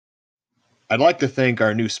I'd like to thank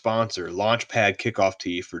our new sponsor, Launchpad Kickoff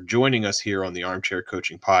Tee, for joining us here on the Armchair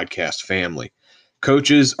Coaching Podcast family.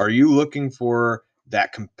 Coaches, are you looking for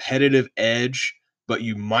that competitive edge, but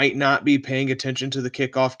you might not be paying attention to the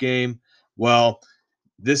kickoff game? Well,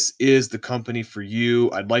 this is the company for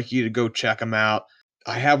you. I'd like you to go check them out.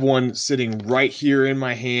 I have one sitting right here in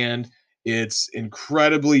my hand. It's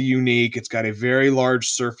incredibly unique. It's got a very large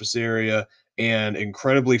surface area and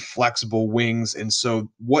incredibly flexible wings. And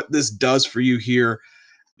so what this does for you here,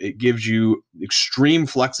 it gives you extreme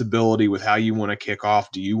flexibility with how you want to kick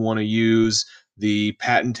off. Do you want to use the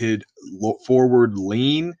patented forward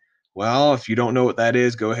lean? Well, if you don't know what that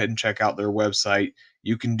is, go ahead and check out their website.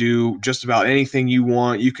 You can do just about anything you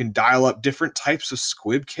want. You can dial up different types of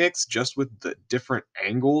squib kicks just with the different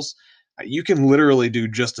angles. You can literally do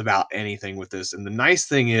just about anything with this. And the nice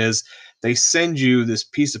thing is they send you this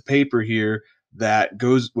piece of paper here that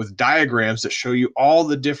goes with diagrams that show you all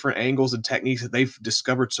the different angles and techniques that they've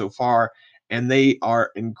discovered so far. And they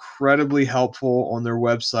are incredibly helpful on their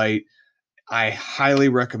website. I highly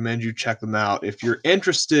recommend you check them out. If you're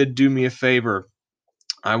interested, do me a favor.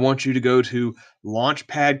 I want you to go to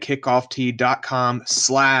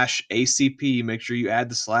launchpadkickoff.com/ACP. Make sure you add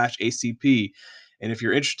the /ACP. And if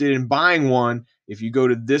you're interested in buying one, if you go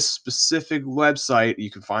to this specific website,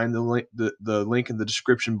 you can find the link in the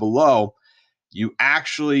description below. You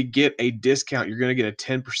actually get a discount. You're going to get a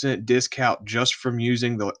 10% discount just from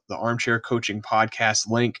using the Armchair Coaching Podcast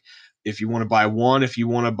link. If you want to buy one, if you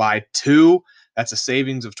want to buy two, that's a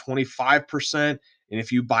savings of 25%. And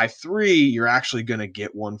if you buy three, you're actually going to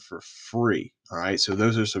get one for free. All right. So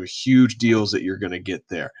those are some huge deals that you're going to get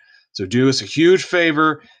there. So do us a huge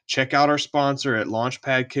favor. Check out our sponsor at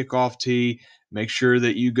Launchpad Kickoff Tee. Make sure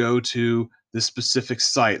that you go to the specific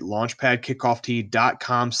site,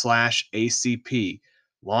 launchpadkickoff.com/ACP.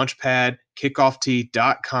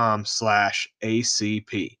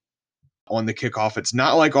 launchpadkickoff.com/ACP. On the kickoff, it's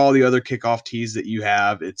not like all the other kickoff tees that you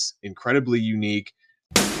have. It's incredibly unique.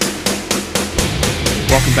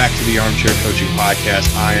 Welcome back to the Armchair Coaching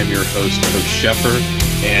Podcast. I am your host, Coach Shafer,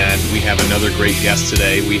 and we have another great guest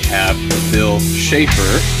today. We have Bill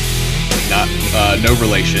Shafer, no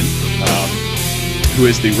relation, who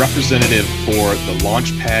is the representative for the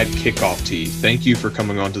Launchpad Kickoff Tee. Thank you for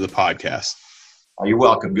coming on to the podcast. You're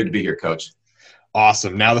welcome. Good to be here, Coach.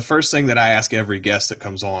 Awesome. Now, the first thing that I ask every guest that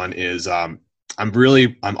comes on is I'm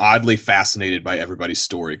oddly fascinated by everybody's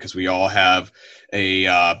story because we all have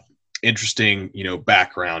a interesting,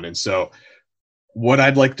 background. And so what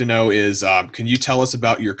I'd like to know is, can you tell us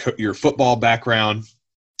about your football background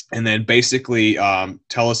and then basically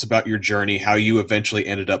tell us about your journey, how you eventually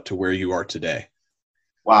ended up to where you are today?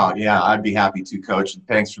 Wow. Yeah, I'd be happy to, Coach.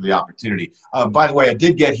 Thanks for the opportunity. By the way, I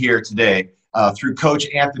did get here today through Coach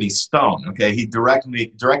Anthony Stone. Okay. He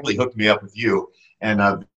directly hooked me up with you,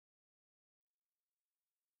 and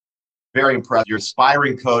very impressed. You're an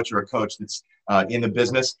aspiring coach or a coach that's in the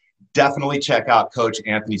business. Definitely check out Coach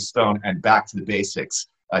Anthony Stone and Back to the Basics.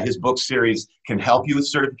 His book series can help you with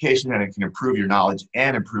certification, and it can improve your knowledge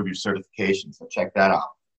and improve your certification. So check that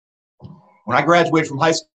out. When I graduated from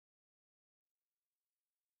high school,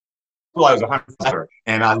 I was 100%,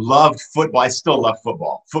 and I loved football. I still love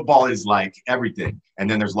football. Football is like everything, and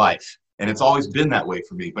then there's life. And it's always been that way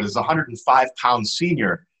for me. But as a 105-pound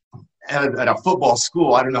senior at a football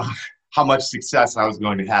school, I don't know how much success I was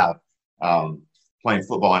going to have playing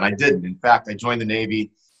football, and I didn't. In fact, I joined the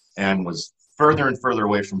Navy and was further and further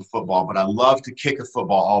away from football, but I love to kick a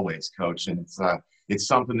football always, Coach, and it's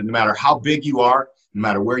something that no matter how big you are, no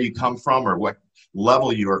matter where you come from or what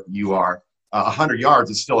level you are, 100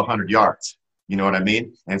 yards is still 100 yards. You know what I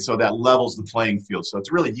mean? And so that levels the playing field. So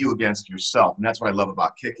it's really you against yourself, and that's what I love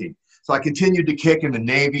about kicking. So I continued to kick in the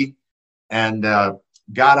Navy and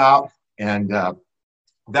got out, and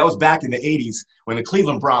that was back in the 80s when the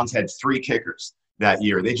Cleveland Browns had 3 kickers that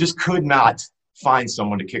year. They just could not find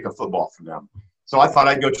someone to kick a football for them. So I thought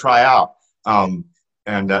I'd go try out, and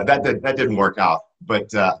that didn't work out.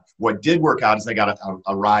 But what did work out is I got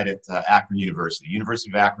a ride at Akron University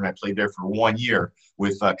of Akron. I played there for 1 year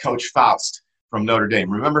with Coach Faust from Notre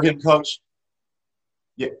Dame. Remember him, Coach?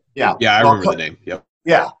 Yeah. Yeah, I remember the name. Yep.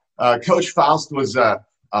 Yeah. Coach Faust was a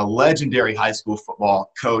legendary high school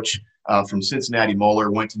football coach from Cincinnati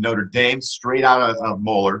Moeller. Went to Notre Dame, straight out of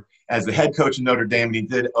Moeller, as the head coach of Notre Dame, and he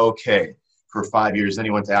did okay for 5 years. Then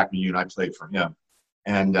he went to Akron U, and I played for him.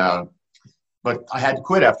 And but I had to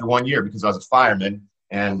quit after 1 year because I was a fireman,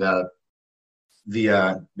 and they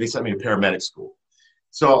sent me to paramedic school.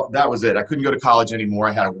 So that was it. I couldn't go to college anymore.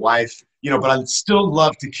 I had a wife, but I still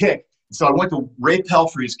loved to kick. So I went to Ray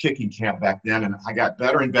Pelfrey's kicking camp back then, and I got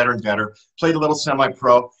better and better and better. Played a little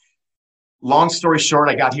semi-pro. long story short,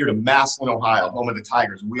 I got here to Massillon, Ohio, home of the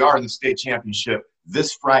Tigers. We are in the state championship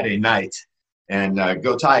this Friday night, and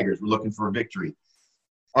go Tigers. We're looking for a victory.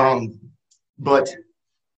 But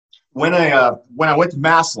when I went to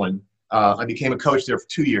Massillon, I became a coach there for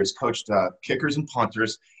 2 years, coached kickers and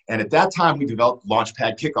punters. And at that time, we developed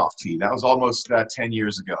Launchpad Kickoff Tee. That was almost 10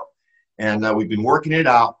 years ago. And we've been working it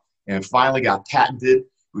out and finally got patented.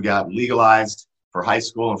 We got legalized for high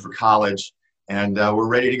school and for college. And we're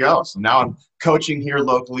ready to go. So now I'm coaching here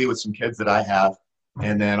locally with some kids that I have.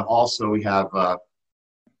 And then also we have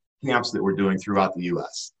camps that we're doing throughout the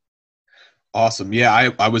U.S. Awesome.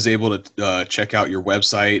 Yeah, I was able to check out your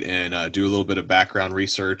website and do a little bit of background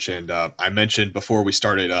research. And I mentioned before we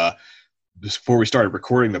started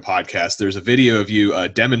recording the podcast, there's a video of you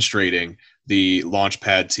demonstrating the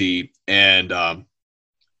Launchpad tee. And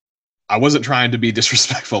I wasn't trying to be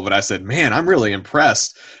disrespectful, but I said, man, I'm really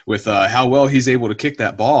impressed with how well he's able to kick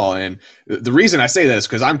that ball. And the reason I say that is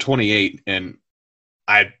because I'm 28 and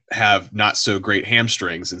I have not so great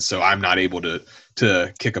hamstrings, and so I'm not able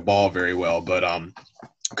to kick a ball very well. But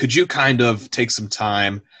could you kind of take some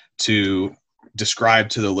time to describe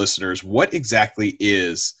to the listeners what exactly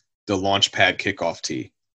is the Launchpad Kickoff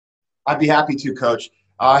tee? I'd be happy to, Coach.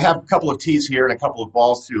 I have a couple of tees here and a couple of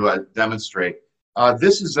balls to demonstrate.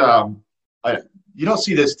 This is you don't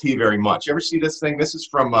see this tee very much. You ever see this thing? This is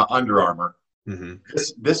from Under Armour. Mm-hmm.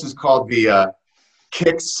 This is called the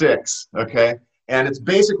Kick 6. Okay. And it's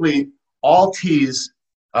basically all tees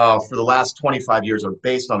for the last 25 years are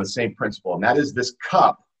based on the same principle, and that is this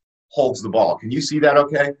cup holds the ball. Can you see that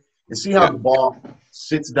okay? And see how the ball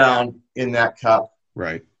sits down in that cup?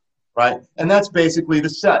 Right. Right? And that's basically the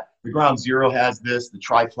set. The Ground Zero has this. The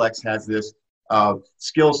Triplex has this.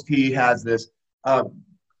 Skills Tee has this.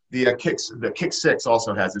 The Kick 6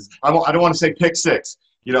 also has this. I don't want to say Pick 6,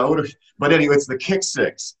 but anyway, it's the Kick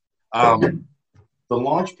 6. The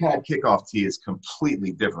Launchpad Kickoff tee is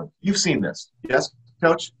completely different. You've seen this, yes,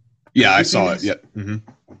 Coach? Yeah, I saw it. Yep.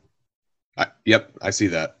 Mm-hmm. Yep, I see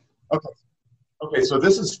that. Okay. So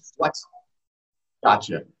this is flexible.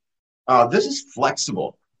 Gotcha. This is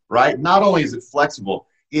flexible, right? Not only is it flexible,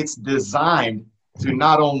 it's designed to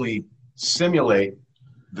not only simulate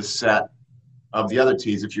the set of the other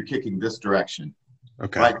tees if you're kicking this direction.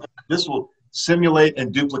 Okay. Right? This will simulate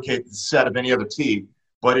and duplicate the set of any other tee,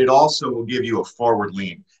 but it also will give you a forward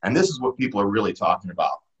lean. And this is what people are really talking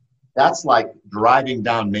about. That's like driving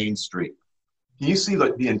down Main Street. Can you see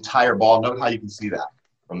the entire ball? Note how you can see that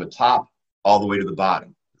from the top all the way to the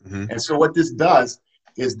bottom. Mm-hmm. And so what this does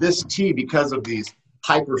is this tee, because of these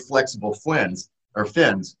hyper flexible fins,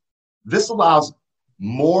 this allows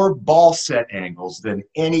more ball set angles than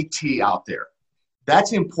any tee out there.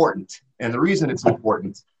 That's important. And the reason it's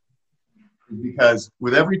important is because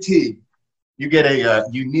with every tee, you get a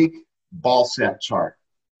unique ball set chart.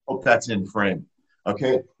 Hope that's in frame.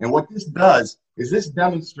 Okay. And what this does is this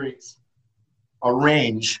demonstrates a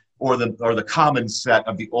range or the common set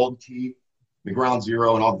of the old tee, the Ground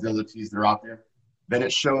Zero, and all the other tees that are out there. Then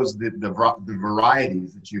it shows the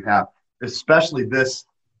varieties that you have, especially this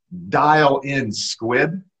dial-in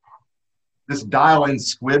squib. This dial-in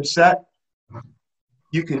squib set.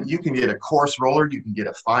 You can get a coarse roller, you can get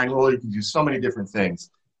a fine roller, you can do so many different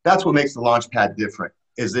things. That's what makes the Launchpad different,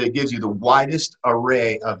 is that it gives you the widest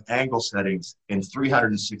array of angle settings in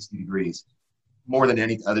 360 degrees, more than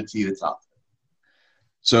any other tee that's out there.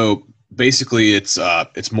 So basically it's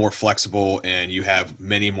more flexible and you have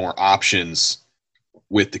many more options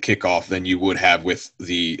with the Kickoff than you would have with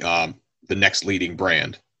the next leading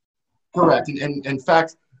brand. Correct. And in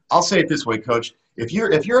fact, I'll say it this way, Coach. If you're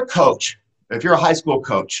a coach, if you're a high school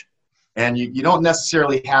coach, and you don't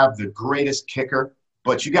necessarily have the greatest kicker,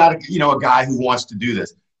 but you got a guy who wants to do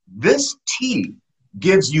this. This tee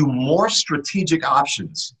gives you more strategic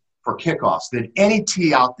options for kickoffs than any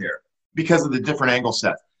tee out there because of the different angle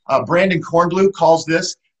sets. Brandon Kornblue calls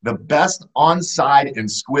this the best onside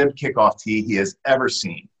and squib kickoff tee he has ever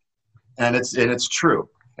seen, and it's true.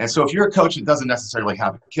 And so if you're a coach that doesn't necessarily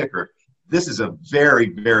have a kicker, this is a very,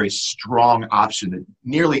 very strong option that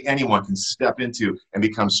nearly anyone can step into and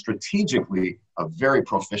become strategically a very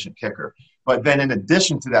proficient kicker. But then in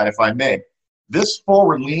addition to that, if I may, this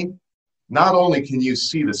forward lean, not only can you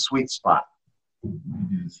see the sweet spot, let me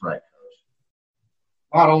do this right,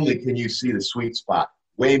 Coach. Not only can you see the sweet spot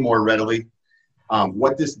way more readily,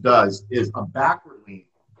 what this does is a backward lean.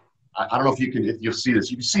 I don't know if you'll see this.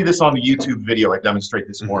 You can see this on the YouTube video. I demonstrate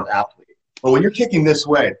this more aptly. But when you're kicking this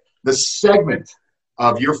way, the segment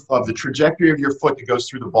of the trajectory of your foot that goes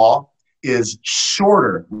through the ball is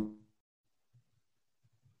shorter.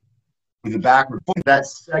 The backward, that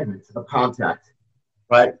segment of contact,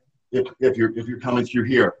 right? if you're coming through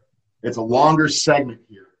here, it's a longer segment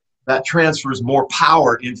here. That transfers more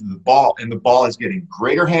power into the ball, and the ball is getting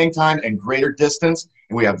greater hang time and greater distance.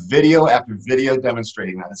 And we have video after video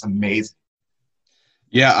demonstrating that. It's amazing.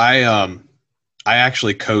 Yeah, I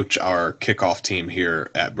actually coach our kickoff team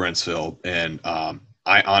here at Brentsville, and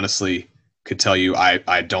I honestly could tell you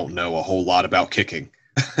I don't know a whole lot about kicking.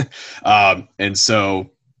 And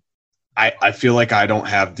so I feel like I don't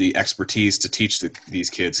have the expertise to teach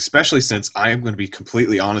these kids, especially since I am going to be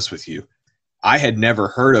completely honest with you. I had never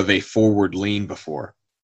heard of a forward lean before.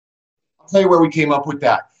 I'll tell you where we came up with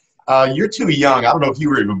that. You're too young. I don't know if you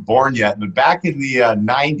were even born yet, but back in the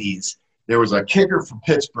 90s, there was a kicker from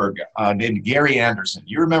Pittsburgh named Gary Anderson.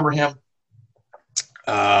 You remember him?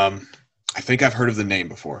 I think I've heard of the name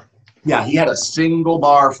before. Yeah, he had a single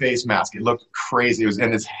bar face mask. It looked crazy.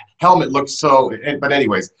 And his helmet looked so. But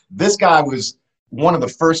anyways, this guy was one of the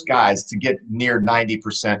first guys to get near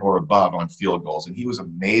 90% or above on field goals, and he was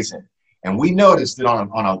amazing. And we noticed that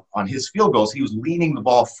on his field goals, he was leaning the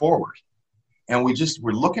ball forward. And we just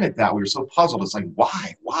were looking at that. We were so puzzled. It's like,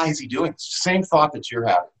 why? Why is he doing this? Same thought that you're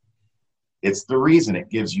having. It's the reason. It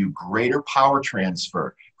gives you greater power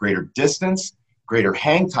transfer, greater distance, greater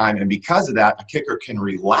hang time. And because of that, a kicker can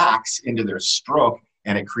relax into their stroke,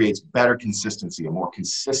 and it creates better consistency, a more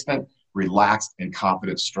consistent, relaxed, and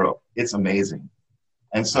confident stroke. It's amazing.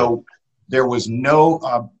 And so there was no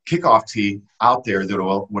kickoff tee out there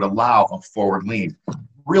that would allow a forward lean.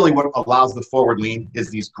 Really what allows the forward lean is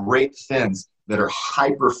these great fins that are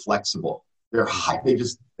hyper flexible.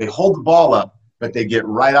 They hold the ball up, but they get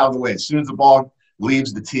right out of the way. As soon as the ball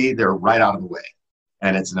leaves the tee, they're right out of the way.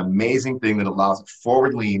 And it's an amazing thing that allows a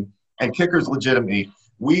forward lean. And kickers legitimately,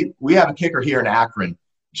 we have a kicker here in Akron,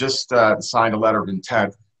 just signed a letter of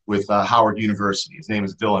intent with Howard University. His name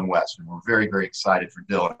is Dylan West, and we're very, very excited for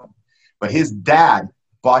Dylan. But his dad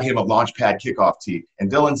bought him a launchpad kickoff tee.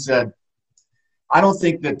 And Dylan said, I don't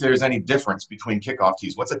think that there's any difference between kickoff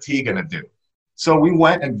tees. What's a tee going to do? So we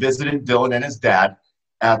went and visited Dylan and his dad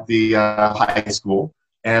at the high school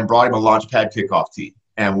and brought him a launchpad kickoff tee.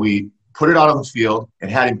 And we put it out on the field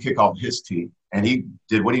and had him kick off his tee. And he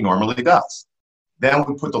did what he normally does. Then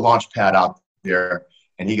we put the launchpad out there,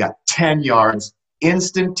 and he got 10 yards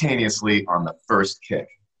instantaneously on the first kick.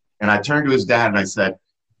 And I turned to his dad and I said,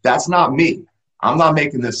 that's not me. I'm not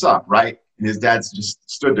making this up, right? And his dad just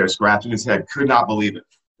stood there scratching his head, could not believe it.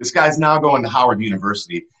 This guy's now going to Howard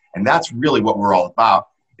University, and that's really what we're all about,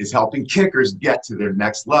 is helping kickers get to their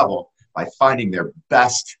next level by finding their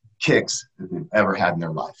best kicks that they've ever had in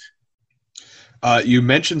their life. You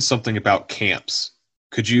mentioned something about camps.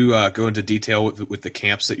 Could you go into detail with the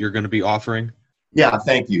camps that you're going to be offering? Yeah,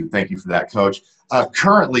 thank you. Thank you for that, Coach.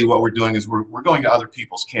 Currently, what we're doing is we're going to other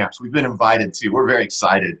people's camps. We've been invited to. We're very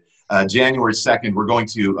excited. January 2nd, we're going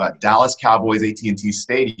to Dallas Cowboys AT&T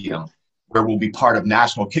Stadium, where we'll be part of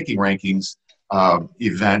National Kicking Rankings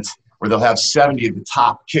event, where they'll have 70 of the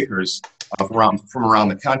top kickers from around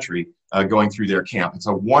the country going through their camp. It's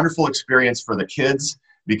a wonderful experience for the kids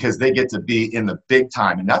because they get to be in the big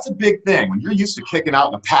time. And that's a big thing. When you're used to kicking out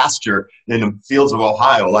in a pasture in the fields of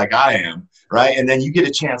Ohio like I am, right? And then you get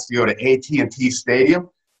a chance to go to AT&T Stadium,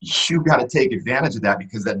 you've got to take advantage of that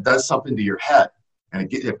because that does something to your head. And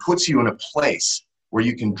it puts you in a place where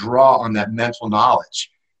you can draw on that mental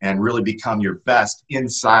knowledge and really become your best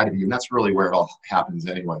inside of you. And that's really where it all happens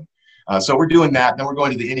anyway. So we're doing that. Then we're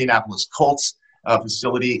going to the Indianapolis Colts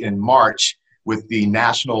facility in March with the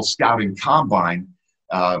National Scouting Combine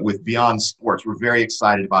with Beyond Sports. We're very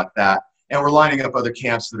excited about that. And we're lining up other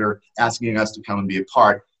camps that are asking us to come and be a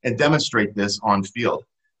part and demonstrate this on field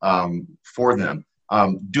for them.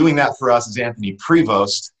 Doing that for us is Anthony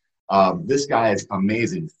Prevost. This guy is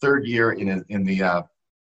amazing. Third year in the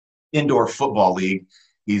indoor football league.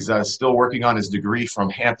 He's still working on his degree from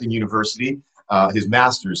Hampton University, his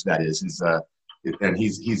master's, that is. And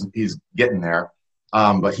he's getting there.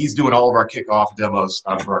 But he's doing all of our kickoff demos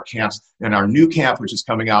for our camps. And our new camp, which is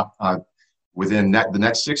coming out within the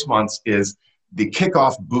next 6 months, is the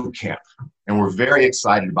Kickoff Boot Camp. And we're very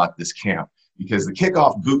excited about this camp because the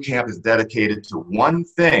Kickoff Boot Camp is dedicated to one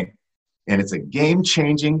thing, and it's a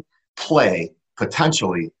game-changing play,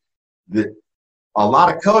 potentially, that a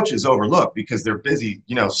lot of coaches overlook because they're busy,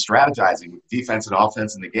 strategizing with defense and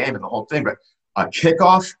offense in the game and the whole thing. But a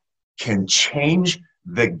kickoff can change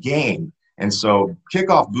the game. And so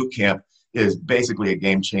Kickoff Boot Camp is basically a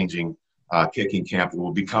game-changing kicking camp that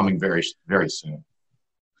will be coming very, very soon.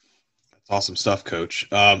 That's awesome stuff, Coach.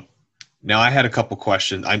 Now I had a couple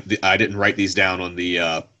questions. I didn't write these down on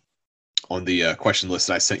the question list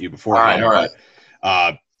that I sent you before. All right.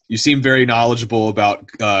 But you seem very knowledgeable about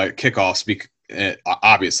kickoffs.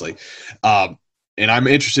 obviously. And I'm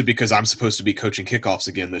interested because I'm supposed to be coaching kickoffs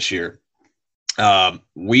again this year.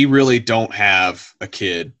 We really don't have a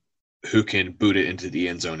kid who can boot it into the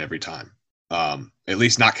end zone every time, at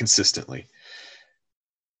least not consistently.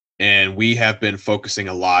 And we have been focusing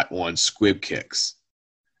a lot on squib kicks.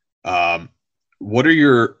 What are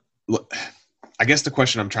your – I guess the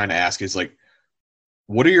question I'm trying to ask is, like,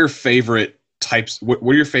 what are your favorite types – what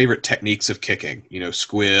are your favorite techniques of kicking,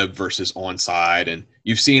 squib versus onside? And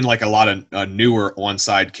you've seen, like, a lot of newer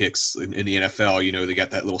onside kicks in the NFL. They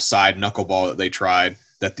got that little side knuckleball that they tried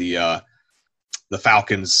that the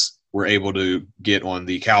Falcons were able to get on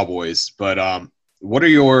the Cowboys. But what are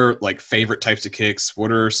your, like, favorite types of kicks?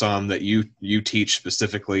 What are some that you teach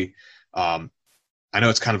specifically? I know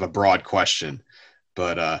it's kind of a broad question,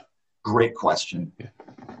 but great question. Yeah.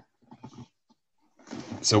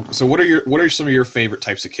 So what are some of your favorite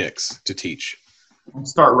types of kicks to teach?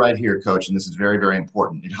 Let's start right here, Coach, and this is very, very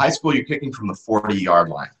important. In high school, you're kicking from the 40-yard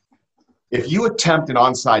line. If you attempt an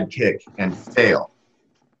onside kick and fail,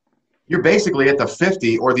 you're basically at the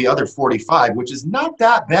 50 or the other 45, which is not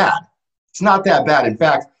that bad. It's not that bad. In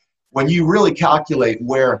fact, when you really calculate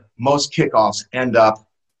where most kickoffs end up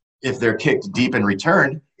if they're kicked deep in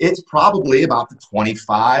return, it's probably about the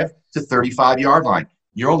 25 to 35-yard line.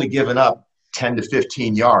 You're only giving up 10 to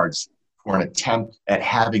 15 yards for an attempt at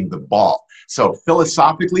having the ball. So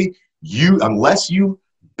philosophically, unless you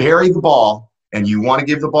bury the ball and you want to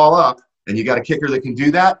give the ball up and you got a kicker that can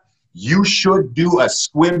do that, you should do a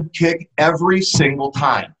squib kick every single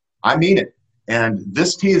time. I mean it. And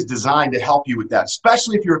this tee is designed to help you with that,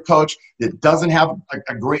 especially if you're a coach that doesn't have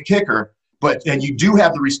a great kicker, and you do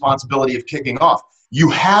have the responsibility of kicking off. You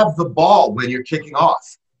have the ball when you're kicking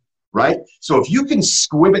off, right? So if you can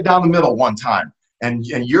squib it down the middle one time, and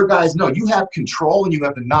your guys know you have control and you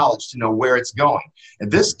have the knowledge to know where it's going. And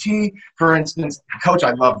this tee, for instance, Coach,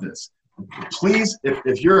 I love this. Please,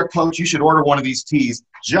 if you're a coach, you should order one of these tees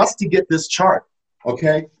just to get this chart,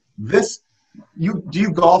 okay? Do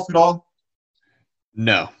you golf at all?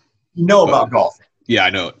 No. You know about golfing. Yeah, I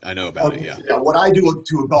know about it, yeah. What I do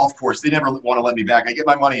to a golf course, they never want to let me back. I get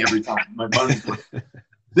my money every time.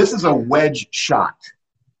 This is a wedge shot.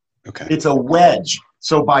 Okay. It's a wedge.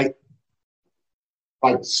 So by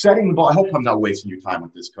setting the ball, I hope I'm not wasting your time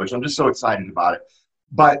with this, Coach. I'm just so excited about it.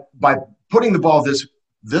 But by putting the ball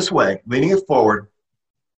this way, leaning it forward,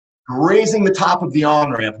 grazing the top of the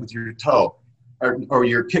on-ramp with your toe or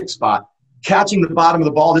your kick spot, catching the bottom of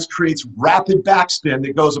the ball, this creates rapid backspin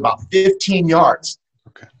that goes about 15 yards.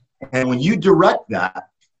 Okay. And when you direct that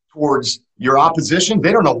towards your opposition,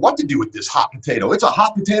 they don't know what to do with this hot potato. It's a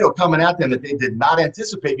hot potato coming at them that they did not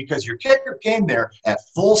anticipate because your kicker came there at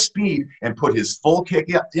full speed and put his full kick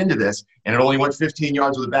into this, and it only went 15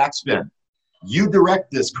 yards with a backspin. You direct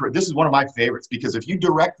this. This is one of my favorites because if you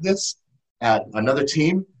direct this at another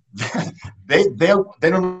team, they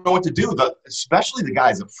don't know what to do, especially the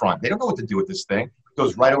guys up front. They don't know what to do with this thing. It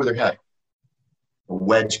goes right over their head. A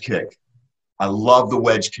wedge kick. I love the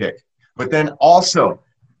wedge kick. But then also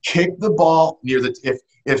kick the ball near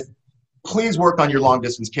if please work on your long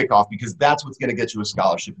distance kickoff because that's what's going to get you a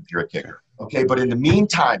scholarship if you're a kicker. Okay, but in the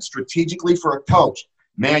meantime, strategically for a coach,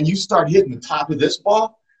 man, you start hitting the top of this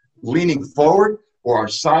ball, leaning forward or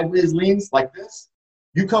sideways leans like this.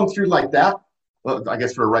 You come through like that. Well, I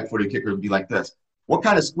guess for a right-footed kicker, it would be like this. What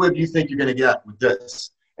kind of squib do you think you're going to get with this?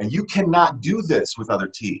 And you cannot do this with other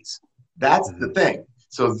tees. That's the thing.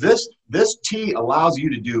 So this tee allows you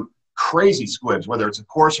to do crazy squibs, whether it's a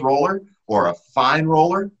coarse roller or a fine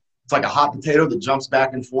roller. It's like a hot potato that jumps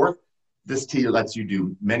back and forth. This tee lets you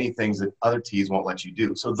do many things that other tees won't let you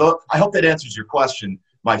do. So I hope that answers your question.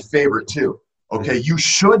 My favorite too. Okay, you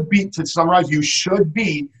should be, to summarize, you should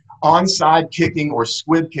be onside kicking or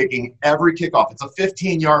squib kicking every kickoff. It's a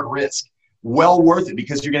 15-yard risk. Well worth it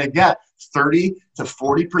because you're going to get 30 to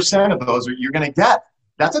 40% of those you're going to get.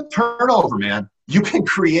 That's a turnover, man. You can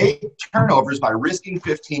create turnovers by risking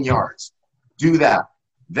 15 yards. Do that.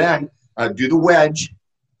 Then do the wedge.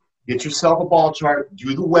 Get yourself a ball chart.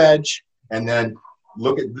 Do the wedge. And then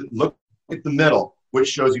look at the middle, which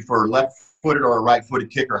shows you for a left-footed or a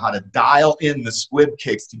right-footed kicker how to dial in the squib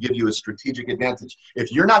kicks to give you a strategic advantage.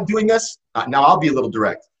 If you're not doing this, now I'll be a little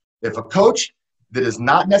direct. If a coach that is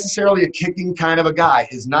not necessarily a kicking kind of a guy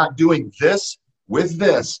is not doing this with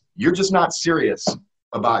this, you're just not serious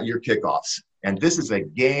about your kickoffs. And this is a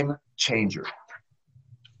game changer.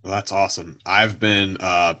 Well, that's awesome.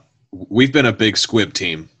 We've been a big squib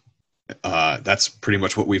team. That's pretty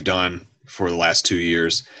much what we've done for the last 2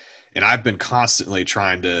 years. And I've been constantly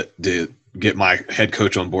trying to get my head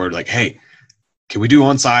coach on board. Like, hey, can we do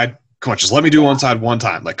onside? come on, just let me do onside one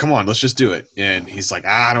time. Like, come on, let's just do it. And he's like,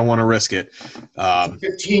 I don't want to risk it.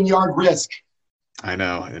 15-yard risk. I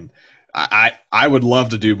know. And I would love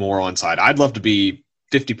to do more onside. I'd love to be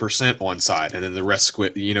 50% onside and then the rest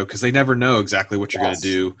squid, because they never know exactly what you're going to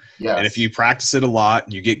do. Yes. And if you practice it a lot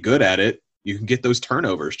and you get good at it, you can get those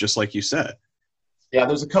turnovers, just like you said. Yeah,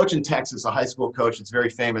 there's a coach in Texas, a high school coach. It's very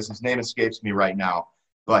famous. His name escapes me right now,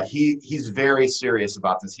 but he's very serious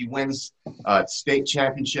about this. He wins state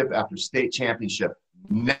championship after state championship.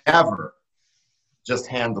 Never just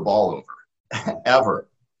hand the ball over, ever.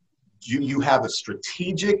 You have a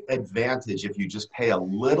strategic advantage if you just pay a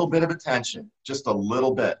little bit of attention, just a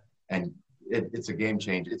little bit, and it's a game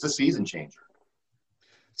changer. It's a season changer.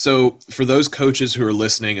 So for those coaches who are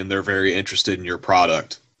listening and they're very interested in your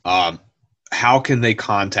product, how can they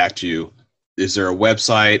contact you? Is there a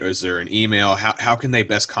website or is there an email? How can they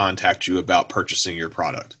best contact you about purchasing your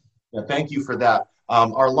product? Yeah, thank you for that.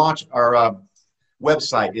 Our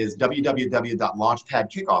website is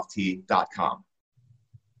www.launchpadkickoff.com.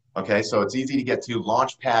 Okay, so it's easy to get to,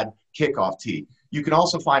 Launchpad Kickoff Tee. You can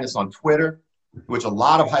also find us on Twitter, which a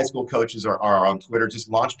lot of high school coaches are on Twitter,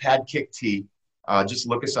 just Launchpad Kick Tee. Just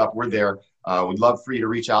look us up. We're there. We'd love for you to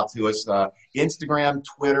reach out to us. Instagram,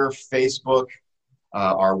 Twitter, Facebook,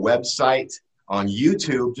 our website. On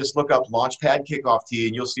YouTube, just look up Launchpad Kickoff Tee,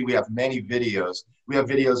 and you'll see we have many videos. We have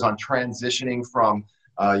videos on transitioning from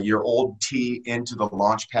your old tee into the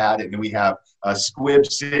Launchpad, and then we have Squib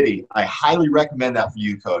City. I highly recommend that for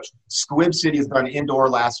you, Coach. Squib City is done indoor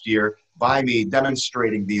last year by me,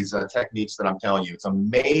 demonstrating these techniques that I'm telling you. It's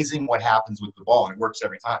amazing what happens with the ball, and it works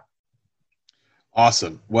every time.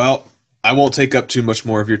 Awesome. Well, I won't take up too much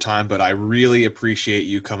more of your time, but I really appreciate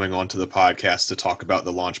you coming onto the podcast to talk about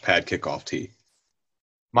the Launchpad Kickoff Tee.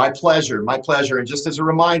 My pleasure. My pleasure. And just as a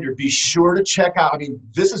reminder, be sure to check out,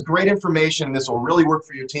 this is great information. This will really work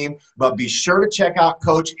for your team, but be sure to check out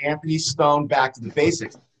Coach Anthony Stone, Back to the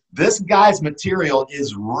Basics. This guy's material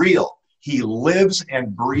is real. He lives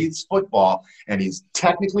and breathes football, and he's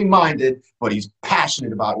technically minded, but he's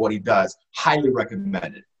passionate about what he does. Highly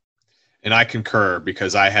recommended. And I concur,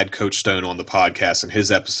 because I had Coach Stone on the podcast, and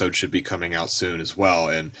his episode should be coming out soon as well.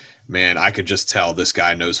 And man, I could just tell this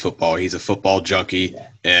guy knows football. He's a football junkie.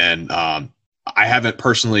 And I haven't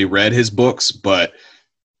personally read his books, but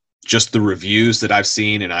just the reviews that I've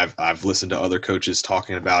seen, and I've listened to other coaches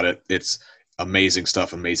talking about it. It's amazing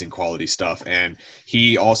stuff, amazing quality stuff. And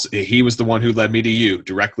he was the one who led me to you,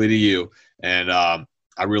 directly to you. And I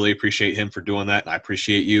really appreciate him for doing that. And I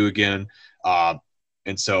appreciate you again.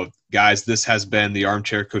 And so, guys, this has been the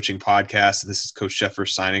Armchair Coaching Podcast. This is Coach Shafer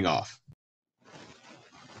signing off.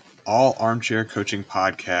 All Armchair Coaching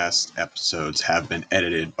Podcast episodes have been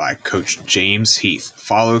edited by Coach James Heath.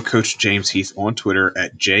 Follow Coach James Heath on Twitter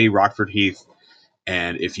at @JRockfordHeath.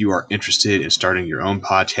 And if you are interested in starting your own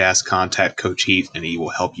podcast, contact Coach Heath, and he will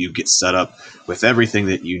help you get set up with everything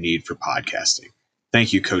that you need for podcasting.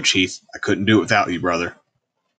 Thank you, Coach Heath. I couldn't do it without you, brother.